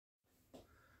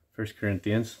1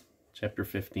 Corinthians chapter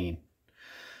 15.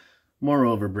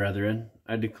 Moreover, brethren,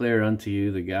 I declare unto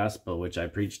you the gospel which I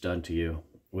preached unto you,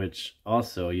 which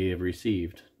also ye have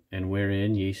received, and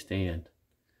wherein ye stand,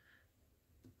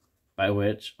 by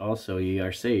which also ye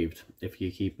are saved, if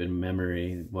ye keep in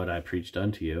memory what I preached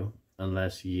unto you,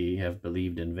 unless ye have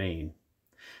believed in vain.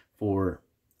 For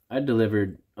I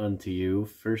delivered unto you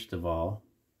first of all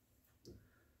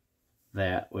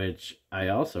that which I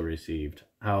also received,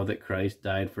 how that Christ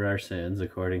died for our sins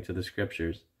according to the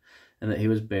Scriptures, and that he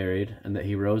was buried, and that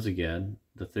he rose again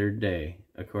the third day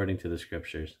according to the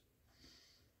Scriptures,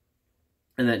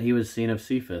 and that he was seen of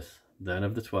Cephas, then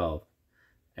of the 12.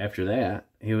 After that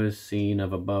he was seen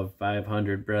of above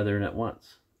 500 brethren at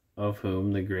once, of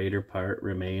whom the greater part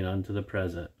remain unto the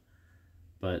present,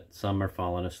 but some are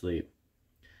fallen asleep.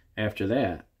 After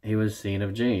that he was seen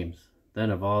of James, then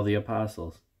of all the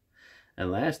apostles. And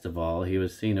last of all he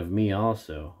was seen of me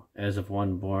also, as of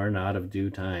one born out of due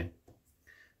time.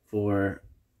 For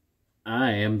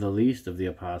I am the least of the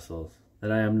apostles,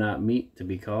 that I am not meet to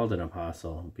be called an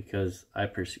apostle, because I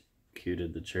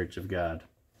persecuted the church of God.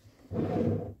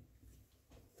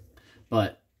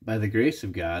 But by the grace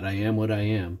of God I am what I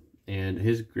am, and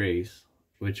his grace,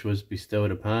 which was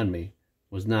bestowed upon me,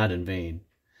 was not in vain.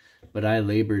 But I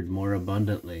labored more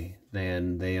abundantly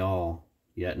than they all,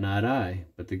 yet not I,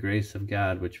 but the grace of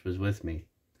God which was with me.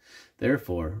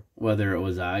 Therefore, whether it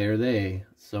was I or they,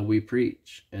 so we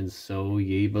preach, and so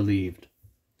ye believed.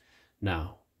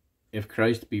 Now, if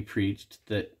Christ be preached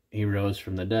that he rose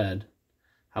from the dead,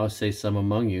 how say some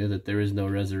among you that there is no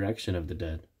resurrection of the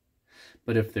dead?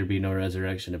 But if there be no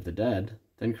resurrection of the dead,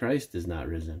 then Christ is not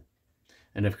risen.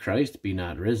 And if Christ be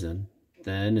not risen,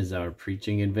 then is our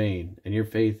preaching in vain, and your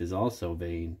faith is also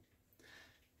vain.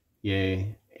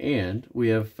 Yea, and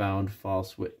we are found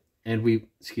false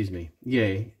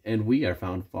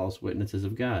witnesses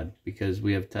of God, because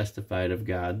we have testified of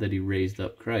God that he raised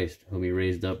up Christ, whom he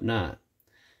raised up not,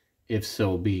 if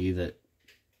so be that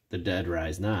the dead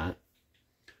rise not.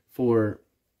 For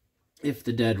if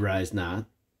the dead rise not,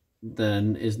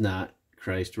 then is not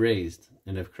Christ raised,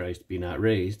 and if Christ be not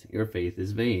raised, your faith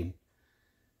is vain.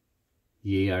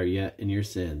 Ye are yet in your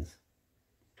sins.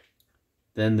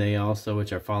 Then they also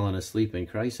which are fallen asleep in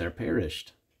Christ are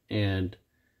perished. And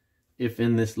if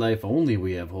in this life only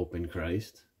we have hope in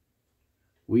Christ,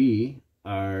 we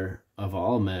are of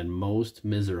all men most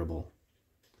miserable.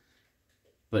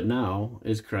 But now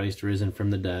is Christ risen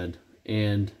from the dead,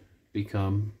 and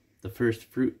become the first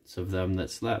fruits of them that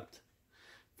slept.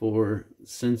 For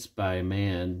since by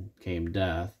man came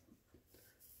death,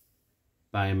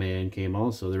 by man came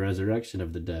also the resurrection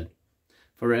of the dead.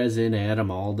 For as in Adam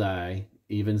all die,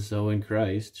 even so in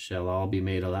Christ shall all be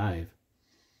made alive.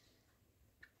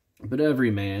 But every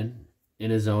man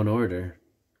in his own order,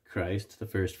 Christ the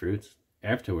firstfruits,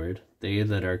 afterward they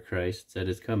that are Christ's at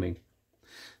his coming.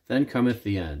 Then cometh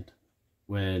the end,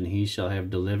 when he shall have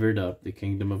delivered up the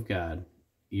kingdom of God,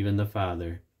 even the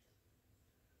Father,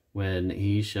 when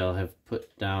he shall have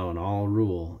put down all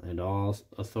rule and all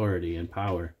authority and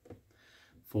power.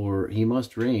 For he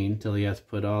must reign till he hath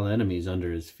put all enemies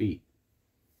under his feet.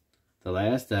 The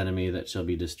last enemy that shall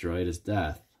be destroyed is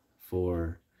death,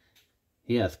 for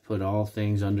he hath put all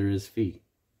things under his feet.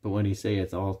 But when he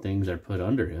saith all things are put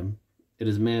under him, it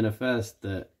is manifest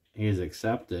that he is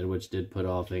accepted which did put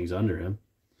all things under him.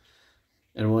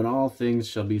 And when all things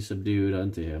shall be subdued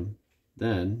unto him,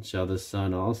 then shall the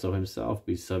Son also himself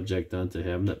be subject unto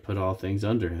him that put all things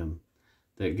under him,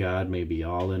 that God may be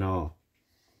all in all.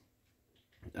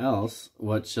 Else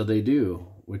what shall they do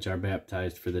which are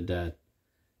baptized for the dead,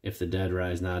 if the dead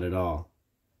rise not at all?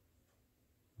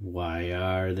 Why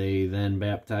are they then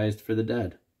baptized for the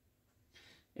dead?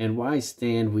 And why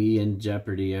stand we in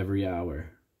jeopardy every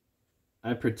hour?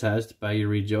 I protest by your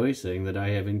rejoicing that I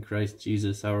have in Christ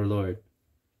Jesus our Lord.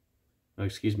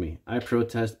 I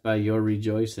protest by your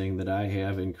rejoicing that I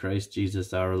have in Christ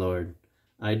Jesus our Lord.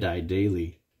 I die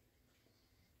daily.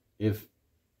 If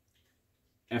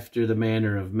after the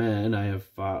manner of men I have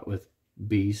fought with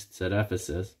beasts at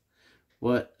Ephesus,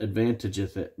 what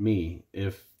advantageth it me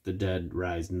if the dead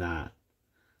rise not?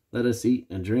 Let us eat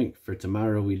and drink, for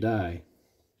tomorrow we die.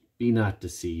 Be not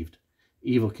deceived.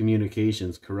 Evil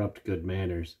communications corrupt good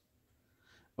manners.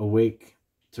 Awake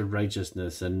to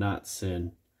righteousness and not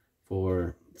sin,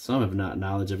 for some have not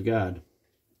knowledge of God.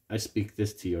 I speak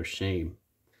this to your shame.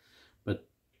 But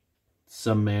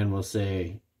some man will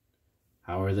say,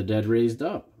 how are the dead raised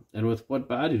up? And with what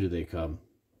body do they come?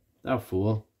 Thou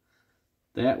fool,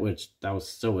 that which thou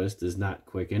sowest is not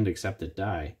quickened except it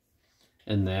die.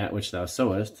 And that which thou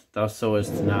sowest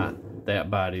not that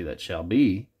body that shall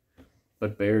be,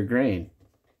 but bare grain,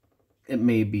 It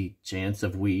may be chance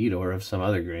of wheat or of some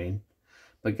other grain,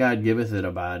 but God giveth it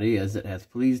a body as it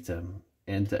hath pleased him,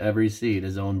 and to every seed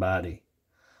his own body.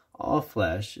 All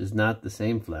flesh is not the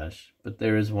same flesh, but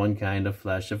there is one kind of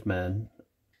flesh of men,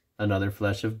 another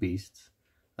flesh of beasts,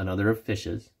 another of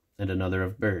fishes, and another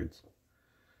of birds.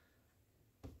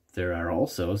 There are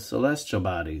also celestial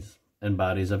bodies, and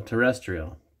bodies of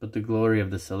terrestrial, but the glory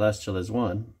of the celestial is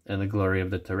one, and the glory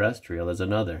of the terrestrial is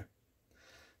another.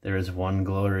 There is one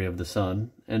glory of the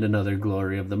sun, and another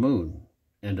glory of the moon,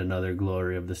 and another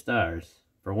glory of the stars.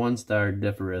 For one star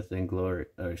differeth in glory,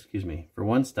 for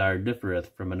one star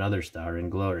differeth from another star in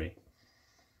glory.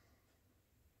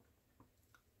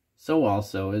 So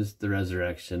also is the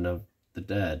resurrection of the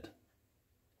dead.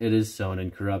 It is sown in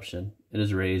corruption, it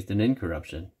is raised in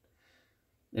incorruption.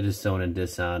 It is sown in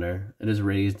dishonor, it is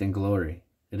raised in glory.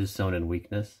 It is sown in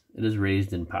weakness, it is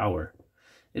raised in power.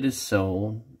 It is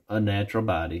sown a natural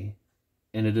body,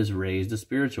 and it is raised a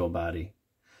spiritual body.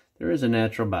 There is a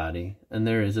natural body, and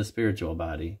there is a spiritual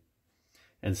body.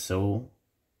 And so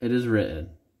it is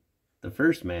written, the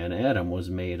first man, Adam,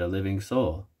 was made a living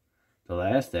soul. The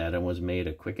last Adam was made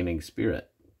a quickening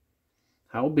spirit.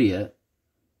 Howbeit,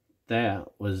 that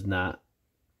was not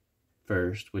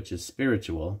first which is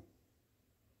spiritual,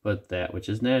 but that which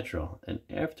is natural, and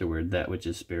afterward that which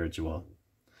is spiritual.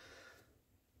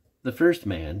 The first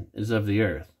man is of the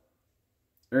earth,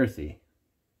 earthy.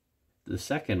 The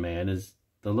second man is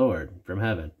the Lord from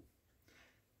heaven.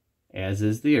 As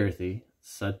is the earthy,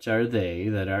 such are they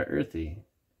that are earthy.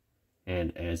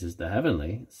 And as is the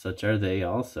heavenly, such are they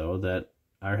also that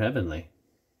are heavenly.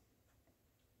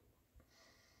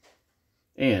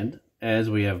 And as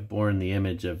we have borne the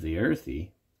image of the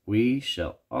earthy, we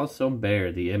shall also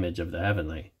bear the image of the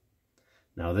heavenly.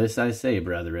 Now this I say,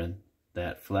 brethren,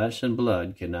 that flesh and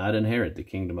blood cannot inherit the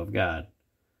kingdom of God,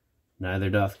 neither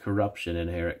doth corruption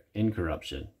inherit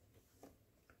incorruption.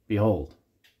 Behold,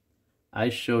 I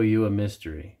show you a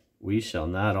mystery. We shall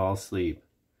not all sleep,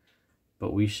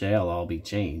 but we shall all be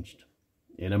changed.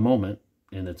 In a moment,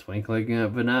 in the twinkling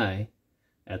of an eye,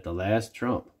 at the last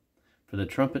trump. For the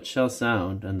trumpet shall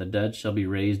sound, and the dead shall be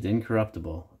raised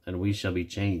incorruptible, and we shall be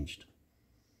changed.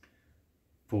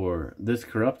 For this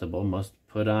corruptible must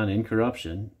put on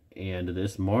incorruption, and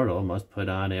this mortal must put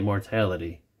on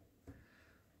immortality.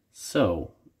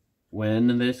 So,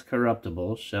 when this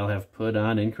corruptible shall have put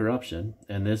on incorruption,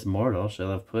 and this mortal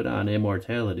shall have put on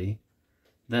immortality,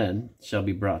 then shall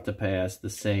be brought to pass the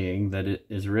saying that it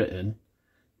is written,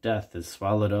 Death is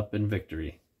swallowed up in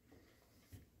victory.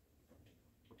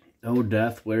 O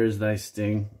death, where is thy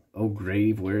sting? O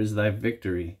grave, where is thy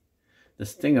victory? The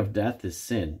sting of death is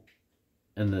sin,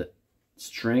 and the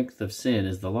strength of sin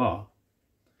is the law.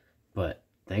 But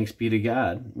thanks be to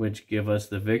God, which give us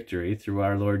the victory through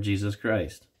our Lord Jesus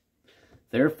Christ.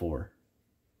 Therefore,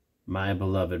 my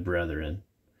beloved brethren,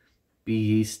 be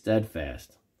ye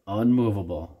steadfast,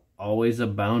 unmovable, always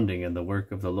abounding in the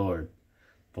work of the Lord,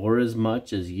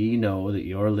 forasmuch as ye know that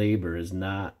your labor is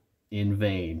not in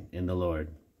vain in the Lord.